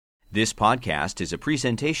This podcast is a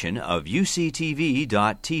presentation of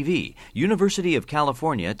UCTV.tv, University of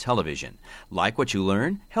California Television. Like what you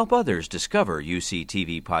learn? Help others discover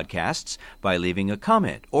UCTV podcasts by leaving a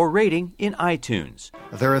comment or rating in iTunes.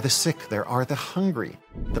 There are the sick, there are the hungry.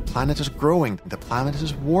 The planet is growing, the planet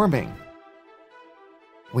is warming.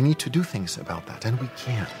 We need to do things about that, and we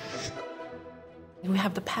can. We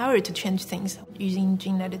have the power to change things using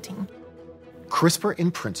gene editing. CRISPR, in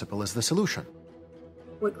principle, is the solution.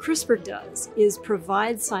 What CRISPR does is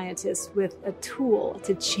provide scientists with a tool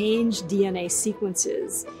to change DNA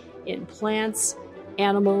sequences in plants,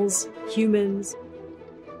 animals, humans.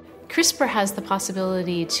 CRISPR has the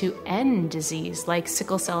possibility to end disease like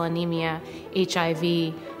sickle cell anemia,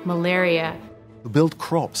 HIV, malaria. Build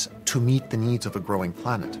crops to meet the needs of a growing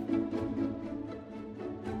planet.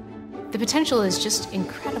 The potential is just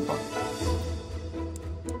incredible.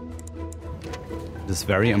 It is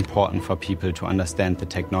very important for people to understand the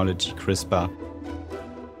technology CRISPR.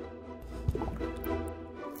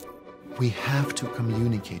 We have to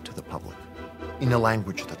communicate to the public in a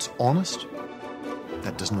language that's honest,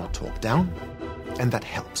 that does not talk down, and that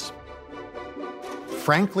helps.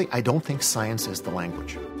 Frankly, I don't think science is the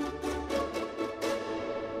language.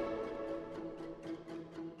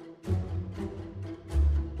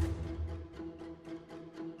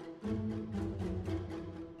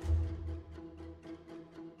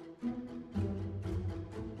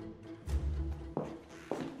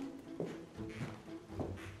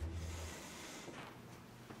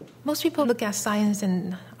 Most people look at science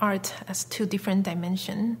and art as two different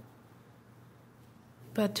dimensions.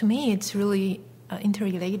 But to me, it's really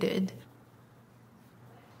interrelated.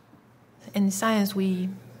 In science, we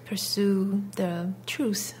pursue the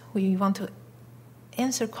truth. We want to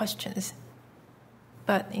answer questions.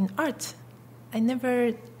 But in art, I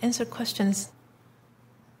never answer questions.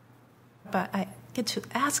 But I get to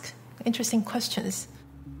ask interesting questions.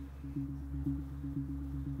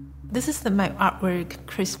 This is my artwork,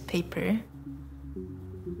 crisp paper.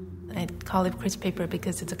 I call it crisp paper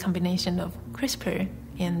because it's a combination of CRISPR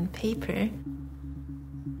and paper.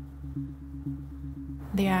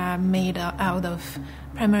 They are made out of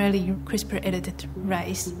primarily CRISPR-edited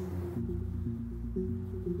rice.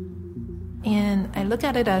 And I look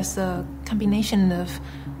at it as a combination of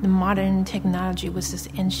the modern technology with this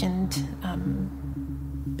ancient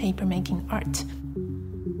paper-making art.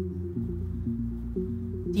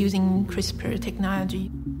 Using CRISPR technology,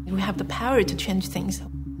 we have the power to change things.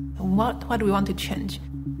 What do we want to change?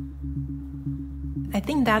 I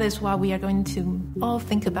think that is what we are going to all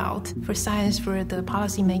think about for science, for the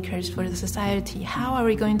policymakers, for the society. How are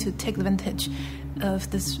we going to take advantage of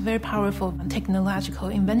this very powerful technological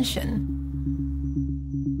invention?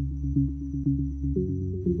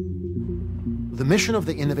 The mission of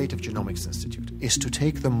the Innovative Genomics Institute is to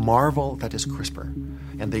take the marvel that is CRISPR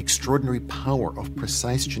and the extraordinary power of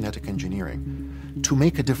precise genetic engineering to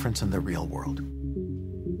make a difference in the real world.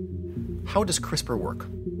 How does CRISPR work?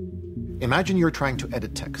 Imagine you're trying to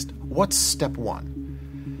edit text. What's step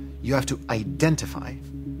one? You have to identify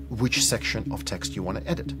which section of text you want to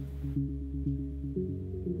edit.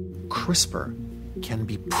 CRISPR can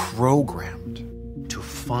be programmed to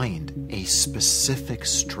find a specific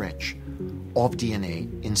stretch of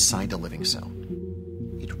DNA inside a living cell.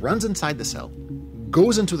 It runs inside the cell,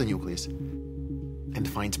 goes into the nucleus, and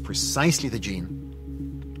finds precisely the gene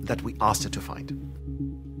that we asked it to find.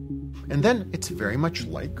 And then it's very much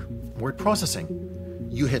like word processing.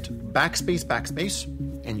 You hit backspace, backspace,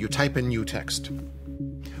 and you type in new text.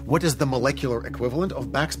 What is the molecular equivalent of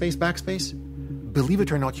backspace, backspace? Believe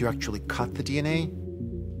it or not, you actually cut the DNA.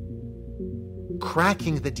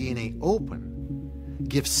 Cracking the DNA open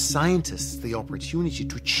gives scientists the opportunity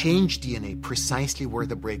to change DNA precisely where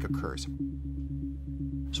the break occurs.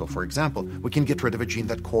 So, for example, we can get rid of a gene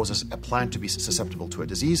that causes a plant to be susceptible to a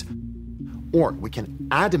disease, or we can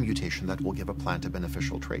add a mutation that will give a plant a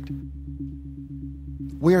beneficial trait.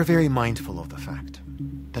 We are very mindful of the fact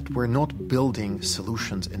that we're not building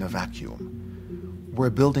solutions in a vacuum. We're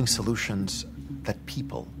building solutions that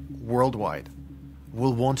people worldwide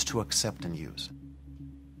will want to accept and use.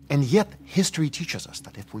 And yet, history teaches us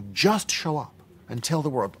that if we just show up and tell the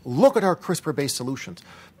world, look at our CRISPR-based solutions,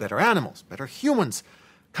 better animals, better humans,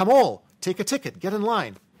 come all, take a ticket, get in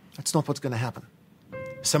line, that's not what's going to happen.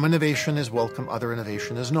 Some innovation is welcome, other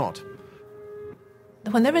innovation is not.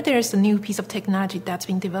 Whenever there's a new piece of technology that's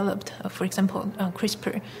being developed, for example,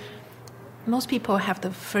 CRISPR, most people have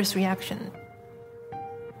the first reaction,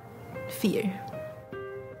 fear.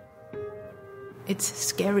 It's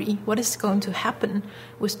scary. What is going to happen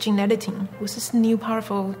with gene editing, with this new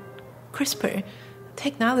powerful CRISPR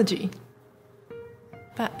technology?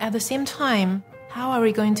 But at the same time, how are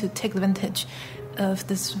we going to take advantage of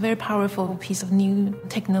this very powerful piece of new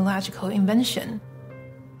technological invention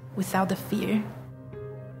without the fear?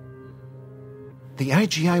 The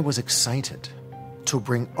IGI was excited to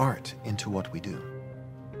bring art into what we do.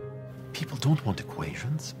 People don't want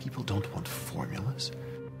equations. People don't want formulas.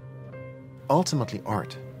 Ultimately,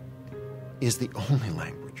 art is the only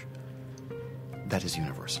language that is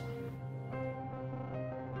universal.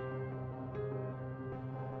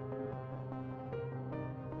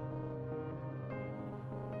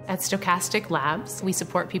 At Stochastic Labs, we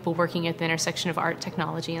support people working at the intersection of art,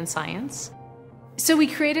 technology, and science. So we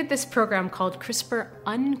created this program called CRISPR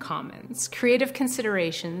Uncommons, Creative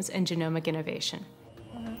Considerations and Genomic Innovation.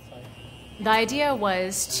 The idea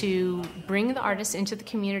was to bring the artists into the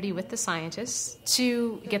community with the scientists,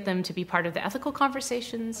 to get them to be part of the ethical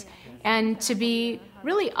conversations, and to be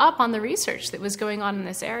really up on the research that was going on in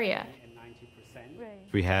this area.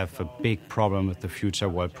 We have a big problem with the future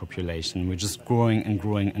world population. We're just growing and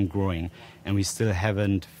growing and growing, and we still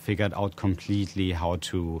haven't figured out completely how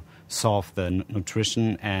to solve the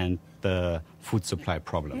nutrition and the food supply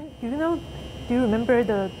problem. Do you remember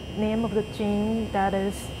the name of the gene that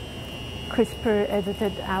is CRISPR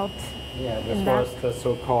edited out? Yeah, this was the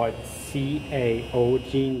so-called CAO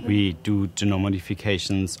gene. We do genome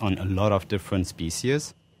modifications on a lot of different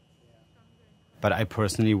species, but I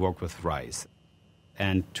personally work with rice.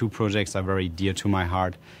 And two projects are very dear to my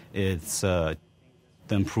heart. It's the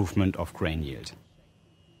improvement of grain yield.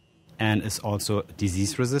 And it's also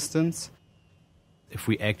disease resistance. If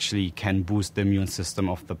we actually can boost the immune system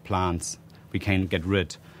of the plants, we can get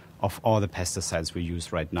rid of all the pesticides we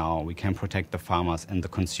use right now. We can protect the farmers and the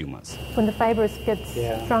consumers. When the fibers get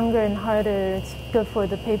stronger and harder, it's good for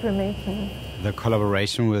the paper making. The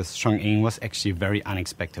collaboration with Chong-Ying was actually very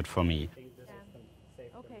unexpected for me.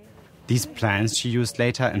 These plants she used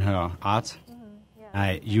later in her art,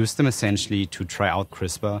 I used them essentially to try out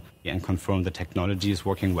CRISPR and confirm the technology is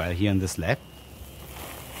working well here in this lab.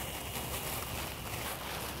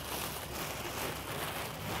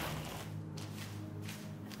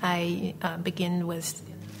 I begin with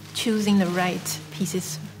choosing the right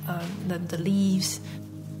pieces, the leaves.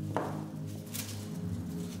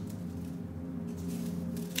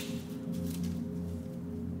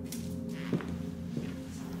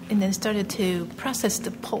 And then started to process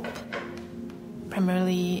the pulp,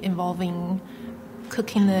 primarily involving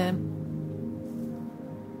cooking and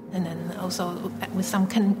then also with some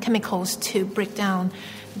chemicals to break down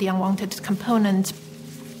the unwanted components.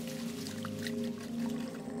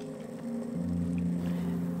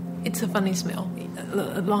 It's a funny smell.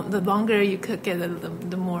 The longer you cook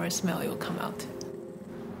it, the more smell it will come out.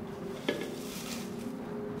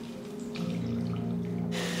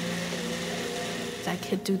 I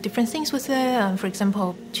could do different things with it. For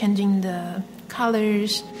example, changing the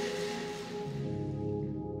colors.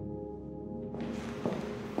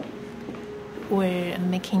 Or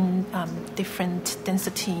making different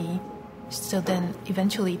density. So then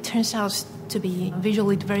eventually it turns out to be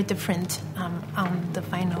visually very different on the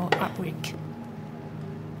final artwork.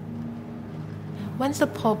 Once the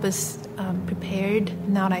pulp is prepared,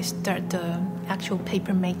 now I start the actual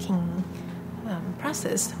paper making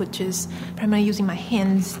process, which is primarily using my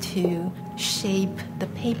hands to shape the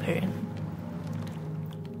paper.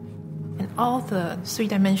 And all the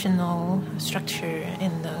three-dimensional structure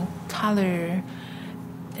and the color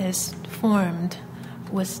is formed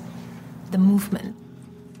with the movement.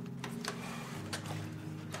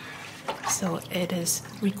 So it is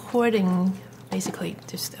recording basically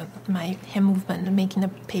just my hand movement, making the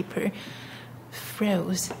paper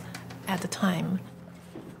froze at the time.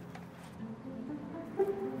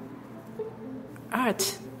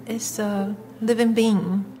 Art is a living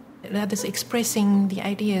being that is expressing the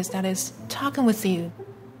ideas, that is talking with you,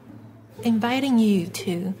 inviting you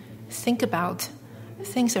to think about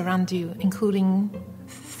things around you, including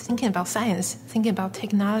thinking about science, thinking about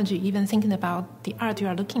technology, even thinking about the art you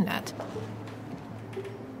are looking at.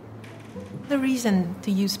 The reason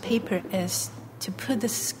to use paper is to put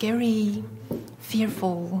this scary,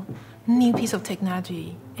 fearful, new piece of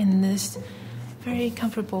technology in this very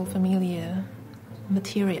comfortable, familiar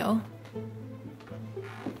material.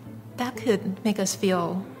 That could make us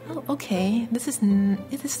feel, oh, okay, it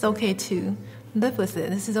is okay to live with it.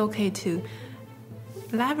 This is okay to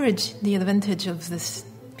leverage the advantage of this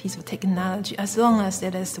piece of technology as long as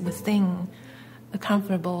it is within a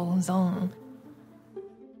comfortable zone.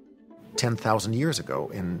 10,000 years ago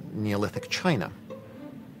in Neolithic China,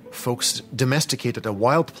 folks domesticated a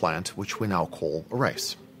wild plant which we now call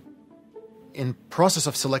rice. In process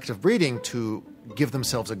of selective breeding to give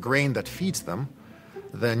themselves a grain that feeds them,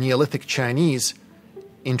 The Neolithic Chinese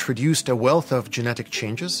introduced a wealth of genetic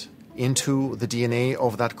changes into the DNA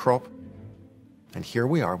of that crop. And here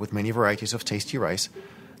we are with many varieties of tasty rice,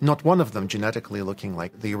 not one of them genetically looking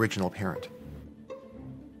like the original parent.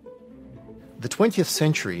 The 20th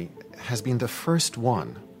century has been the first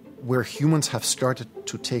one where humans have started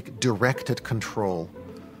to take directed control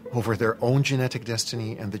over their own genetic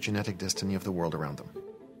destiny and the genetic destiny of the world around them.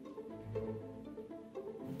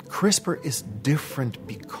 CRISPR is different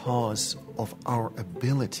because of our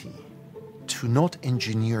ability to not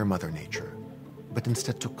engineer Mother Nature, but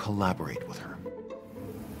instead to collaborate with her.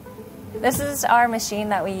 This is our machine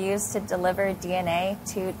that we use to deliver DNA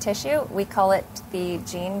to tissue. We call it the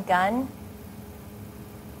gene gun.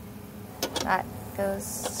 That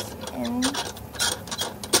goes in.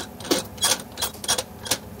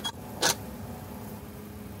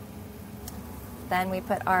 Then we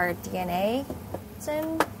put our DNA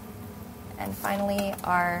in, and finally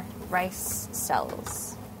our rice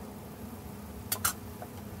cells.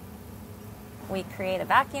 We create a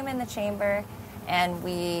vacuum in the chamber, and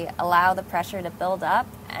we allow the pressure to build up,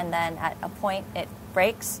 and then at a point it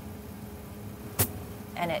breaks,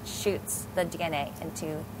 and it shoots the DNA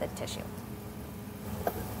into the tissue.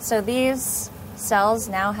 So these cells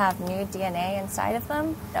now have new DNA inside of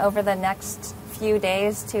them. Over the next few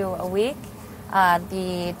days to a week,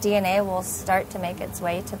 the DNA will start to make its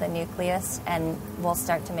way to the nucleus, and we'll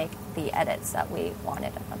start to make the edits that we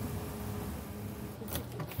wanted of them.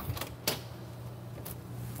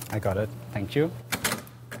 I got it. Thank you.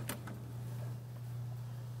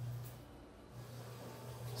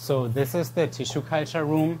 So this is the tissue culture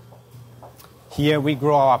room. Here we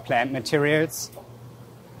grow our plant materials.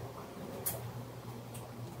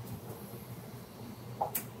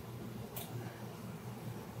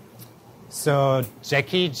 So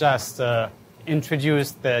Jackie just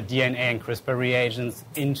introduced the DNA and CRISPR reagents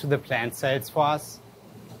into the plant cells for us.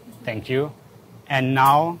 Thank you. And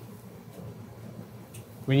now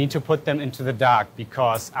we need to put them into the dark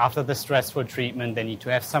because after the stressful treatment, they need to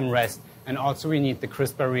have some rest. And also we need the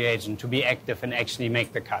CRISPR reagent to be active and actually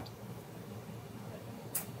make the cut.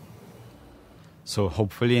 So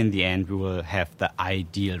hopefully in the end we will have the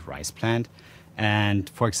ideal rice plant. And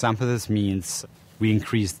for example, this means we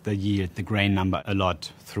increase the yield, the grain number a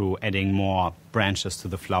lot through adding more branches to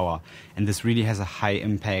the flower. And this really has a high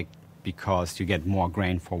impact because you get more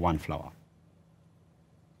grain for one flower.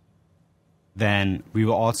 Then we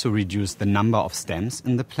will also reduce the number of stems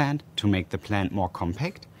in the plant to make the plant more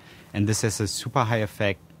compact. And this has a super high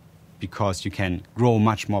effect because you can grow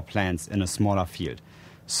much more plants in a smaller field.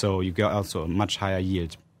 So you get also a much higher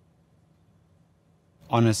yield.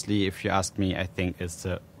 Honestly, if you ask me, I think it's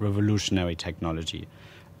a revolutionary technology.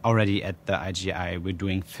 Already at the IGI, we're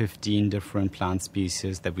doing 15 different plant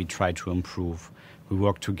species that we try to improve. We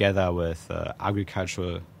work together with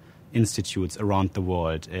agricultural institutes around the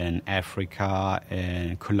world, in Africa,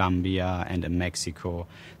 in Colombia, and in Mexico.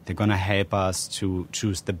 They're going to help us to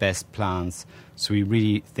choose the best plants. So we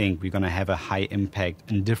really think we're going to have a high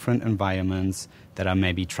impact in different environments that are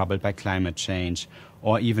maybe troubled by climate change,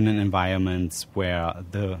 or even in environments where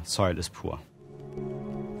the soil is poor.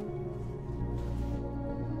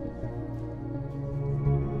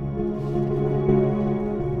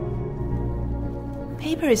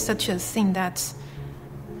 Paper is such a thing that's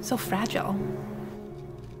so fragile.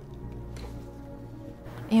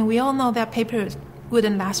 And we all know that paper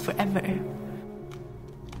wouldn't last forever.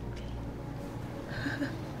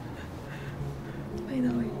 I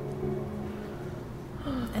know.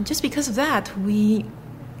 And just because of that, we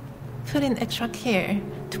put in extra care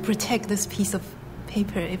to protect this piece of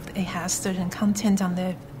paper if it has certain content on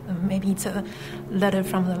there. Maybe it's a letter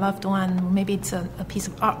from the loved one, maybe it's a piece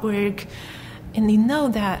of artwork. And you know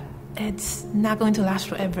that it's not going to last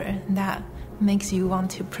forever. And that makes you want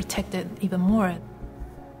to protect it even more.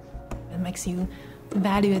 It makes you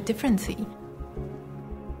value it differently.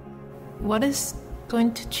 What is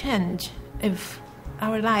going to change if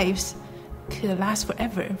our lives could last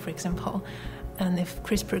forever, for example, and if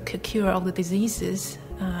CRISPR could cure all the diseases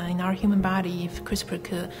in our human body, if CRISPR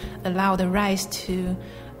could allow the rice to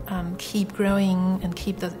keep growing and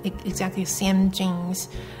keep the exactly the same genes,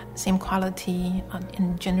 same quality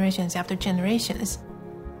in generations after generations.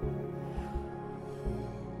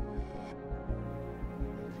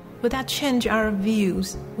 Would that change our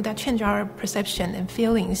views? Would that change our perception and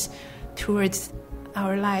feelings towards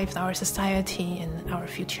our life, our society, and our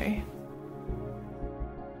future?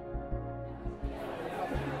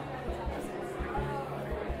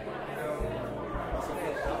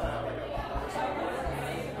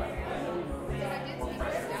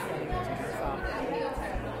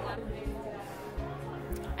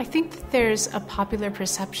 I think that there's a popular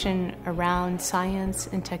perception around science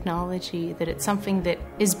and technology that it's something that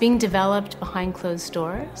is being developed behind closed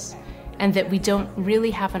doors and that we don't really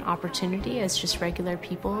have an opportunity as just regular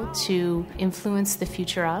people to influence the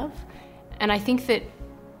future of. And I think that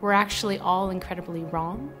we're actually all incredibly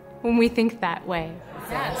wrong when we think that way.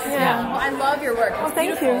 Yes. Yeah. Well, I love your work. Well,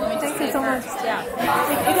 thank you. Thank you so much. Yeah.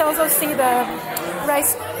 You can also see the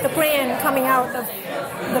grain coming out of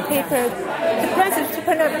the paper. The plants is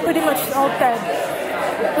pretty much all dead.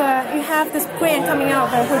 But you have this grain coming out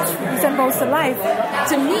which resembles the life.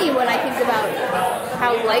 To me, when I think about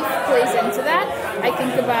how life plays into that, I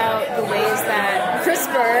think about the ways that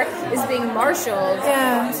CRISPR is being marshaled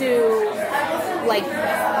to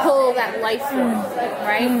pull that life form,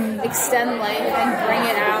 right? Extend life and bring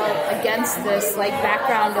it out against this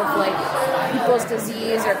background of people's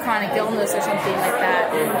disease or chronic illness or something like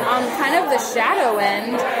that. On kind of the shadow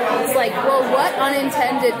end, it's what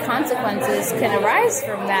unintended consequences can arise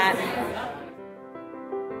from that?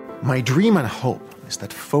 My dream and hope is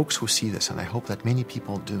that folks who see this, and I hope that many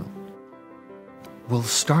people do, will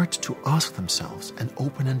start to ask themselves an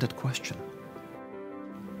open-ended question.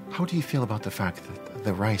 How do you feel about the fact that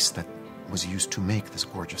the rice that was used to make this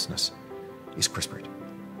gorgeousness is CRISPRed?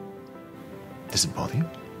 Does it bother you?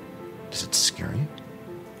 Does it scare you?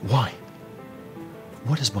 Why?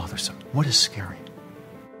 What is bothersome? What is scary?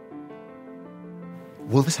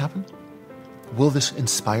 Will this happen? Will this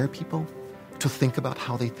inspire people to think about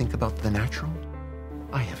how they think about the natural?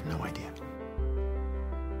 I have no idea.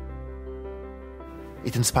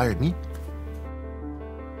 It inspired me.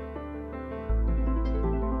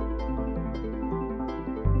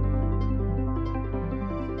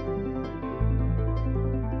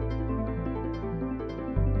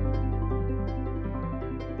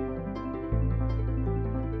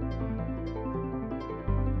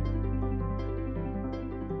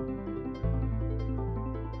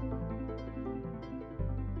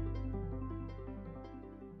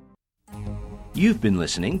 You've been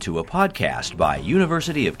listening to a podcast by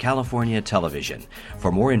University of California Television.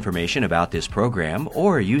 For more information about this program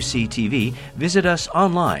or UCTV, visit us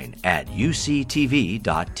online at uctv.tv.